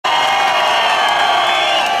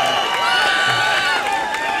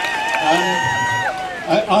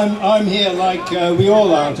I'm here, like we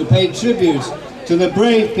all are, to pay tribute to the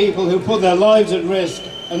brave people who put their lives at risk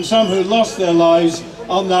and some who lost their lives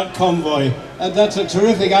on that convoy. And that's a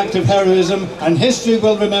terrific act of heroism, and history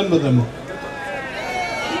will remember them.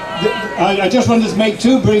 I just want to make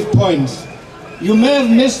two brief points. You may have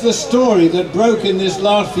missed the story that broke in this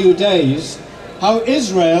last few days, how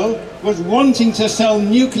Israel was wanting to sell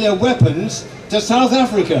nuclear weapons to South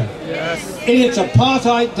Africa in its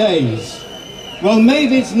apartheid days. Well,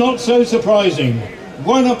 maybe it's not so surprising.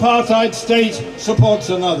 One apartheid state supports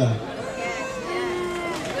another.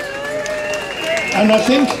 And I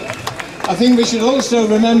think we should also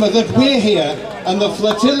remember that we're here and the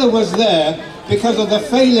flotilla was there because of the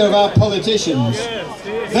failure of our politicians.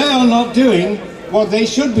 They are not doing what they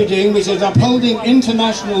should be doing, which is upholding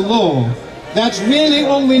international law. That's really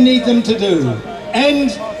all we need them to do. End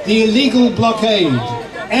the illegal blockade,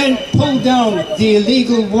 and pull down the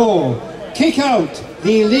illegal war, kick out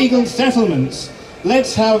the illegal settlements.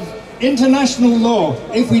 Let's have international law.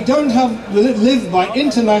 If we don't live by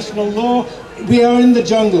international law, we are in the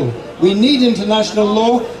jungle. We need international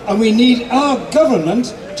law, and we need our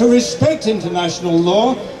government to respect international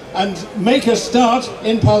law and make a start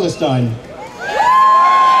in Palestine.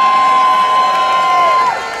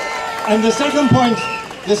 And the second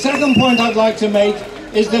point I'd like to make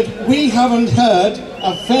is that we haven't heard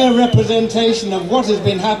a fair representation of what has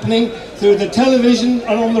been happening through the television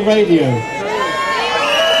and on the radio.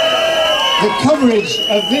 The coverage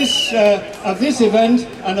of this event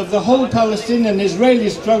and of the whole Palestinian-Israeli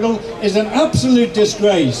struggle is an absolute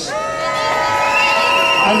disgrace.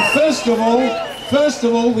 And first of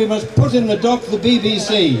all, we must put in the dock the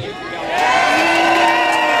BBC.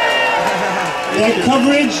 Their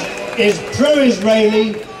coverage is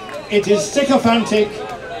pro-Israeli, it is sycophantic,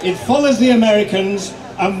 it follows the Americans,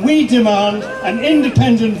 and we demand an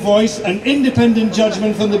independent voice, an independent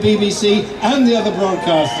judgment from the BBC and the other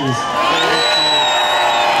broadcasters.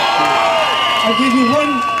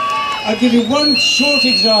 I'll give you one short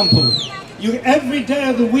example. Every day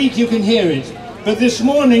of the week you can hear it, but this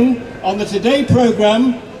morning on the Today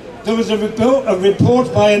programme there was a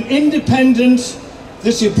report by an independent,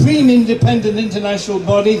 the supreme independent international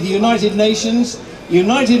body, the United Nations.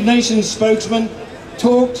 United Nations spokesman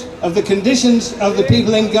talked of the conditions of the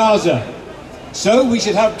people in Gaza. So we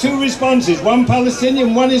should have two responses, one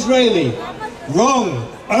Palestinian, one Israeli. Wrong.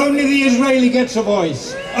 Only the Israeli gets a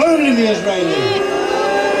voice. Only the Israeli.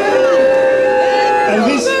 And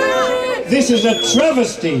this is a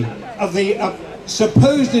travesty of the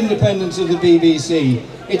supposed independence of the BBC.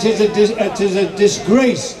 It is a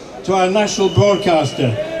disgrace to our national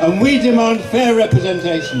broadcaster, and we demand fair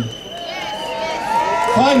representation.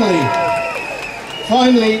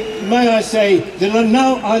 Finally, may I say that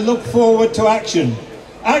now I look forward to action.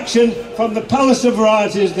 Action from the Palace of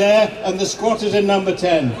Varieties there and the squatters in number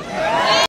 10.